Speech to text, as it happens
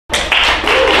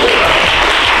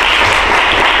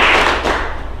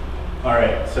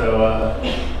so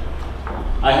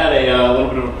I had a little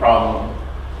bit of a problem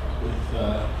with.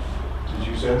 Did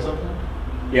you send something?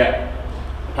 Yeah,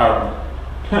 PowerPoint.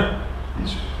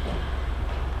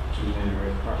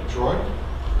 Troy?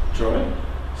 Troy?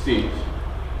 Steve.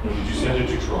 Or did you send it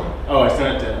to Troy? Oh, I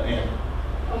sent it to Ann.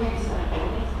 Oh, you sent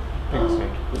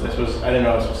it. Was I didn't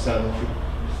know I was supposed to send it to.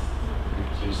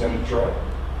 So you send it to Troy?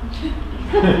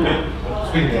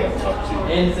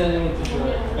 And sending it to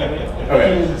Troy.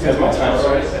 Okay, that's my time.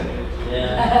 Sorry.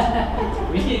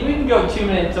 Yeah. We can go 2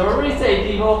 minutes. So what do we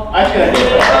say, people? I think I did.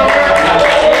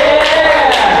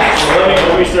 Yeah! So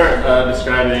let me start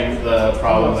describing the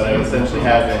problem that I'm essentially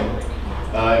having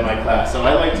in my class. So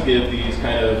I like to give these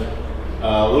kind of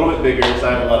a little bit bigger, because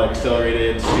I have a lot of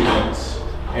accelerated students,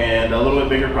 and a little bit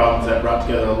bigger problems that brought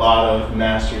together a lot of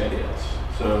mastery ideas.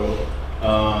 So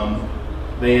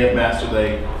they have mastered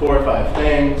like 4 or 5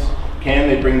 things. Can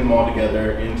they bring them all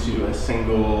together into a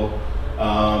single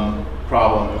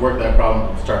problem and work that problem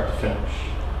from start to finish?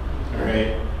 All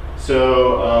right.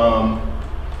 So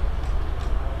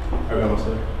are we almost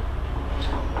there?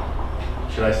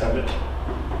 Should I send it?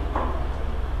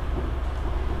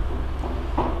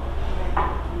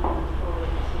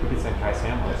 You can send Kai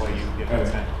Sam while you get that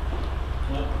sent.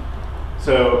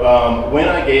 So when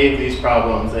I gave these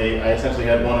problems, I essentially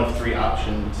had one of 3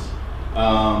 options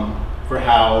for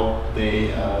how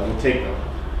they would take them.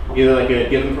 Either I could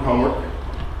give them for homework,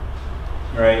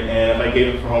 right? And if I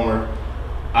gave them for homework,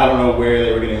 I don't know where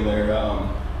they were getting their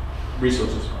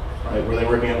resources from, right? Were they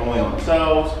working only on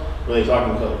themselves? Were they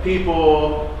talking with other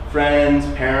people, friends,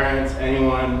 parents,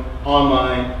 anyone,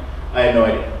 online? I had no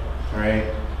idea, all right?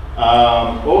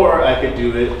 Or I could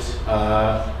do it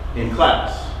in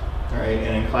class. All right,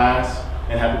 and in class,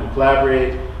 and have people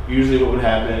collaborate. Usually what would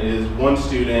happen is 1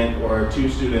 student or 2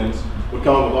 students would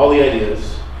come up with all the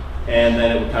ideas, and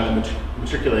then it would kind of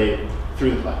matriculate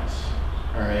through the class.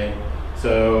 All right,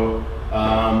 so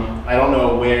I don't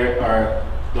know where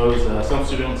some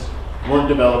students weren't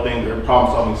developing their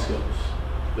problem-solving skills.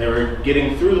 They were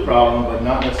getting through the problem, but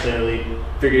not necessarily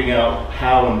figuring out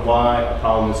how and why a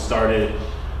problem is started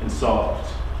and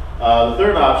solved. The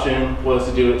third option was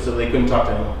to do it so they couldn't talk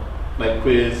to anyone, like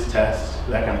quiz, test,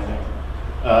 that kind of thing.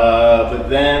 But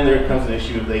then there comes an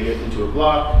issue if they get into a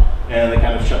block and they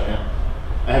kind of shut down.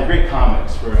 I have great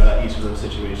comics for each of those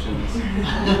situations.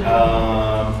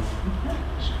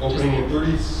 Opening in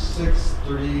 36,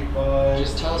 35.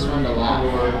 Just tell us when to laugh.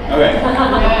 Okay.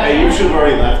 Hey, you should have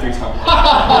already laughed 3 times.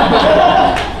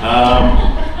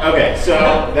 Okay, so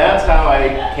that's how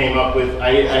I came up with.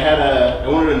 I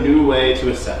wanted a new way to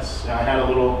assess. And I had a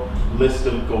little list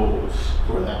of goals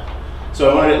for that. So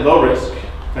I wanted it low risk,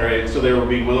 all right, so they would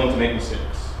be willing to make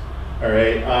mistakes, all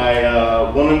right.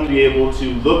 I wanted them to be able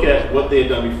to look at what they had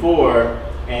done before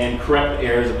and correct the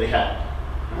errors that they had,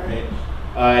 all right.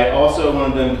 I also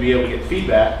wanted them to be able to get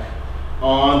feedback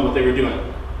on what they were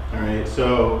doing, all right.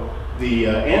 So the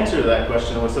answer to that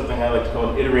question was something I like to call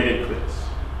an iterated quiz,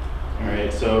 all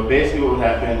right. So basically what would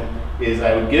happen is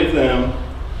I would give them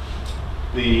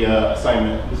the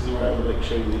assignment. This is where I would like to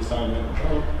show you the assignment.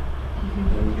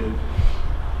 There we go.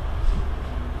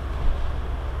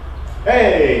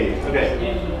 Hey,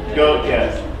 okay, go,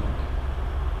 yes.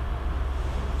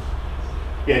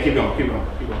 Yeah, keep going.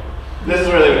 This is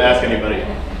where they would ask anybody.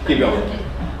 Keep going.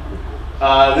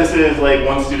 This is like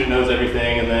 1 student knows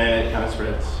everything and then it kind of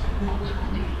spreads.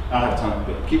 I don't have time,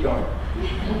 but keep going.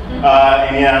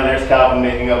 And yeah, there's Calvin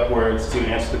making up words to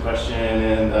answer the question,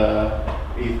 and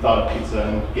he thought of pizza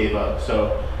and gave up.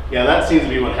 So yeah, that seems to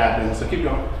be what happened, so keep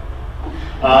going.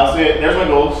 So yeah, there's my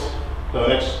goals. So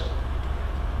next.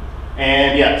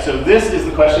 And yeah, so this is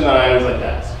the question that I always like to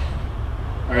ask.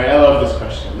 All right, I love this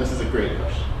question. This is a great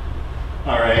question.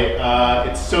 All right,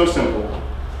 it's so simple,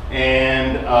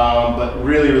 and but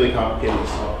really, really complicated to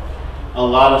solve. A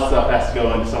lot of stuff has to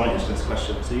go into someone answering this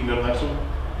question. So you can go to the next one.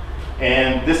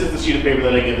 And this is the sheet of paper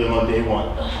that I give them on day 1.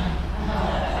 All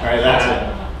right, that's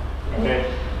it. Okay,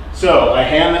 so I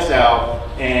hand this out,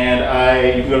 and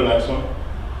you can go to the next one.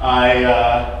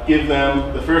 I give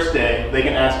them the first day, they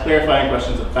can ask clarifying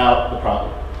questions about the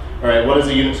problem. All right, what does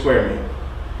a unit square mean?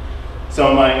 Some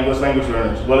of my English language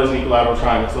learners, what is an equilateral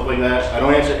triangle, stuff like that. I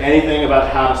don't answer anything about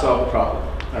how to solve the problem.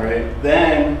 All right,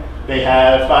 then they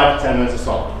have 5 to 10 minutes to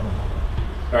solve it.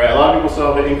 All right, a lot of people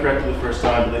solve it incorrectly the first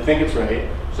time, but they think it's right.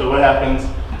 So what happens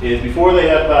is before they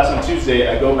have class on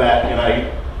Tuesday, I go back and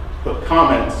I put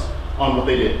comments on what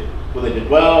they did. What they did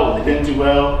well, what they didn't do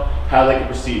well, how they could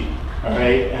proceed. All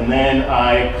right, and then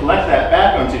I collect that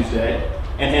back on Tuesday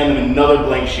and hand them another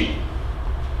blank sheet.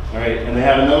 All right, and they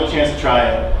have another chance to try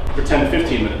it for 10 to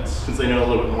 15 minutes since they know a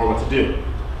little bit more what to do.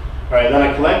 All right, then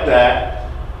I collect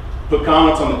that put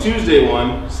comments on the Tuesday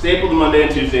one, staple the Monday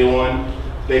and Tuesday one.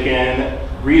 They can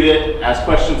read it, ask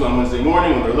questions on Wednesday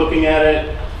morning when they're looking at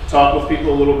it, talk with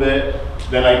people a little bit.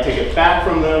 Then I take it back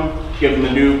from them, give them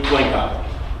a new blank copy.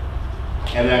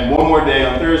 And then one more day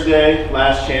on Thursday,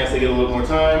 last chance, they get a little more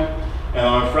time. And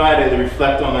on Friday, they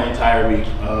reflect on their entire week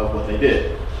of what they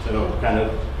did. So kind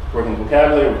of working with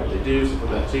vocabulary, what they do, stuff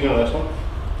like that. So you go to the next one.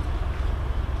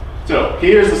 So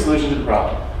here's the solution to the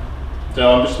problem. So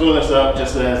I'm just filling this up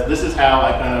just as this is how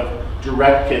I kind of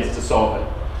direct kids to solve it.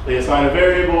 They assign a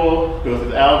variable, go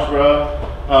through the algebra.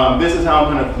 This is how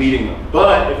I'm kind of leading them.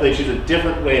 But if they choose a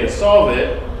different way to solve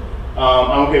it,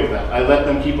 I'm okay with that. I let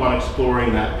them keep on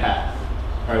exploring that path,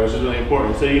 all right, which is really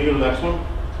important. So you can go to the next one.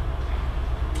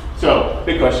 So,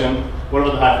 big question, what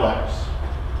about the high flyers,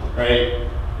 right?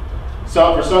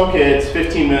 So for some kids,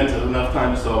 15 minutes is enough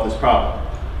time to solve this problem.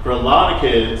 For a lot of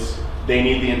kids, they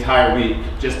need the entire week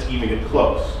just to even get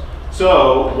close.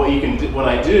 So what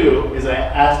I do is I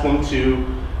ask them to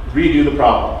redo the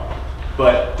problem,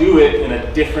 but do it in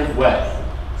a different way.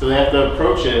 So they have to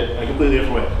approach it in a completely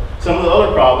different way. Some of the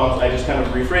other problems, I just kind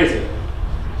of rephrase it.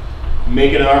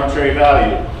 Make it an arbitrary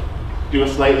value. Do a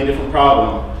slightly different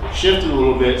problem. Shift it a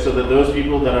little bit so that those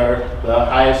people that are the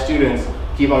highest students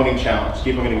keep on getting challenged,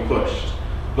 keep on getting pushed.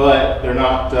 But they're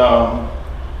not,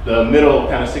 the middle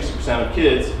kind of 60% of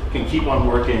kids can keep on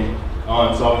working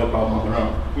on solving the problem on their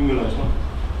own. You can go to this one.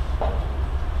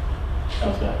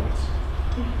 Bounce backwards.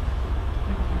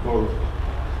 Forward.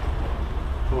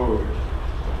 Forward.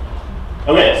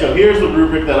 Okay, so here's the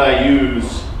rubric that I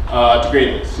use to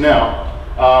grade this. Now,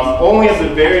 only at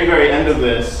the very, very end of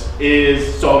this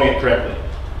is solving it correctly.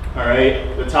 All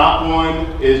right, the top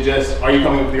one is just, are you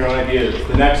coming up with your own ideas?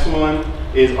 The next one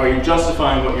is, are you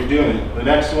justifying what you're doing? The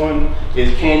next one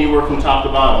is, can you work from top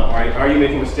to bottom? All right, are you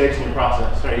making mistakes in your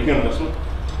process? All right, you can do this one.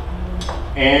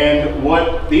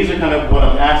 And these are kind of what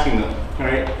I'm asking them. All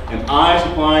right, am I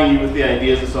supplying you with the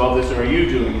ideas to solve this, or are you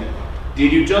doing it?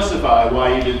 Did you justify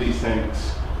why you did these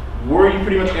things? Were you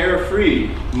pretty much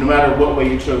error-free, no matter what way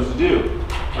you chose to do?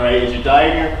 All right, is your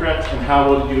diagram correct, and how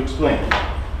well did you explain it?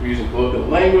 We're using colloquial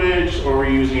language, or we're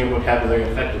using your vocabulary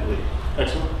effectively.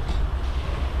 Next one.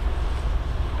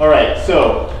 All right,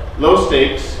 so low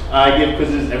stakes. I give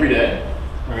quizzes every day.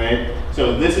 All right,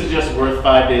 so this is just worth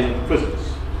 5 days of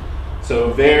quizzes.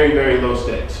 So very, very low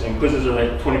stakes. And quizzes are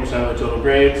like 20% of the total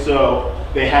grade, so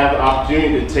they have the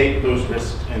opportunity to take those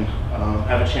risks and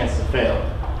have a chance to fail.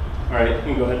 All right, you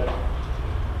can go ahead.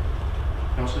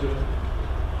 How much to do it?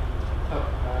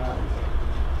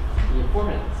 You have 4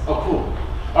 minutes. Oh, cool.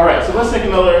 All right, so let's take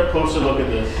another closer look at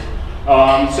this.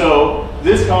 So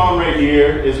this column right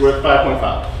here is worth 5.5.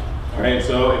 All right,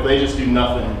 so if they just do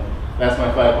nothing, that's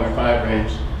my 5.5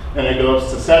 range. And it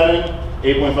goes to 7,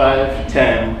 8.5,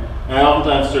 10, and I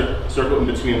oftentimes circle in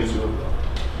between the two of them.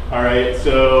 All right,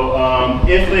 so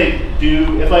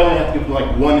if I only have to give them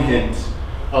like one hint,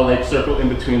 I'll like circle in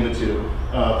between the two,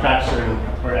 practitioner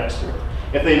or expert.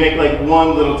 If they make like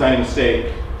one little tiny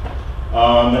mistake,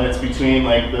 then it's between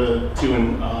like the two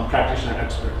and practitioner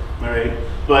expert, all right?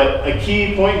 But a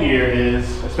key point here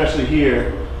is, especially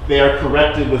here, they are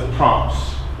corrected with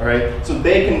prompts, all right? So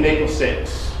they can make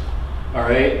mistakes, all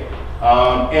right?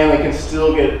 And they can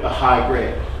still get a high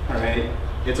grade, all right?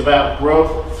 It's about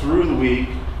growth through the week,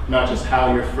 not just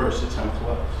how your first attempt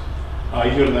was.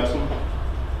 You can go to the next one.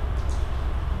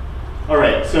 All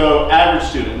right, so average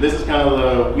student. This is kind of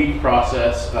the week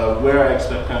process of where I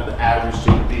expect kind of the average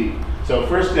student to be. So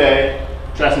first day,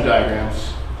 try some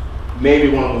diagrams. Maybe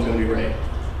one of them's going to be right.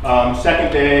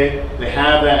 Second day, they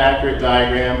have that accurate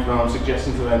diagram from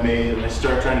suggestions that I made, and they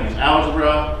start trying to use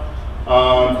algebra.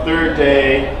 Third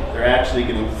day, they're actually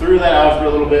getting through that algebra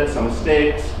a little bit, some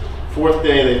mistakes. Fourth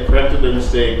day, they've corrected their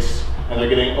mistakes, and they're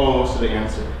getting almost to the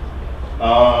answer.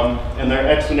 And their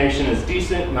explanation is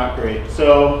decent, not great.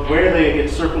 So where they get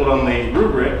circled on the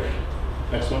rubric,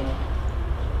 next one,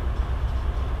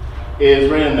 is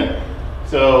right in there.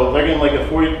 So they're getting like a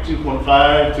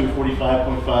 42.5 to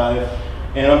 45.5,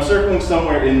 and I'm circling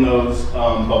somewhere in those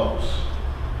bubbles,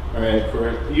 all right,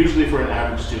 usually for an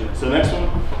average student. So next one.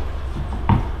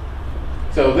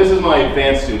 So this is my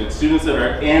advanced students, students that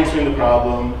are answering the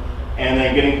problem and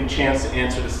then getting a chance to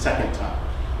answer the second time,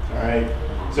 all right?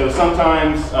 So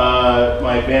sometimes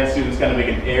my advanced students kind of make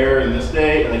an error in this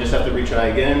day and they just have to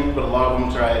retry again, but a lot of them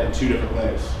try it in 2 different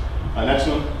ways. Next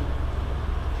one.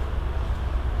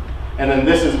 And then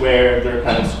this is where they're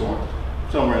kind of scoring,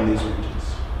 somewhere in these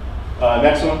ranges.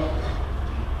 Next one.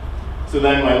 So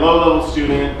then my low-level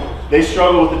student, they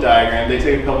struggle with the diagram. They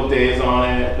take a couple days on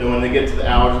it. Then when they get to the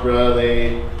algebra,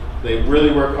 they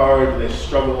really work hard. They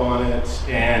struggle on it.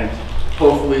 And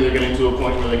hopefully they're getting to a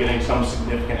point where they're getting some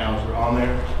significant algebra on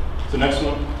there. So next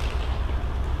one.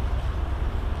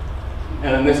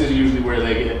 And then this is usually where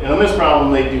they get, and on this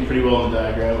problem they do pretty well in the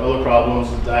diagram. Other problems,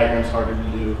 the diagram's harder to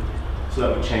do, so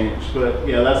that would change. But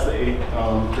yeah, that's the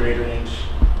 8th grade range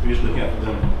we usually looking at for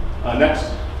them.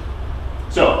 Next.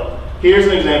 So here's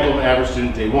an example of an average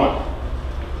student day 1. All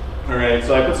right,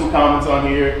 so I put some comments on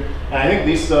here, and I think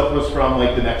these stuff was from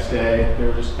like the next day. They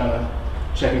were just kind of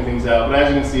checking things out. But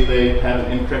as you can see, they had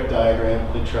an incorrect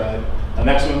diagram. They tried.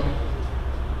 Next one.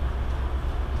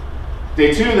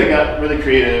 Day 2, they got really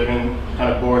creative and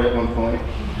kind of bored at one point.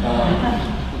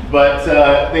 But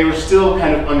they were still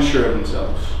kind of unsure of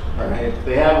themselves. All right,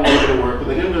 they had a little bit of work, but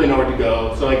they didn't really know where to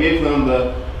go. So I gave them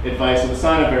the advice of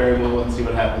assign a variable and see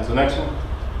what happens. So next one.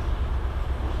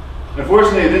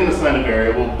 Unfortunately, they didn't assign a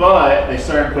variable, but they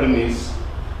started putting these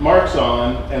marks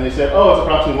on, and they said, oh, it's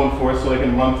approximately 1/4, so I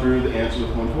can run through the answer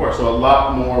with 1/4. So a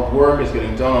lot more work is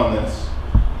getting done on this.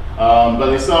 But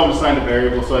they still haven't assigned a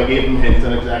variable, so I gave them hints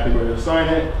on exactly where to assign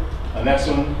it. Next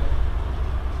one.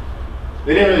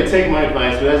 They didn't really take my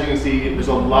advice, but as you can see, there's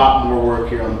a lot more work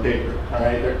here on the paper. All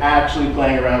right, they're actually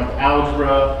playing around with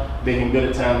algebra, making good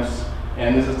attempts,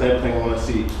 and this is the type of thing I want to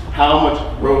see. How much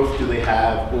growth do they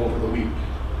have over the week?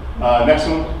 Next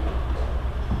one.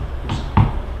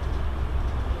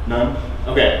 None?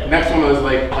 Okay, next one was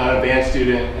like an advanced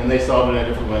student, and they solved it in a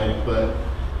different way, but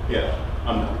yeah,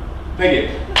 I'm done. Thank you.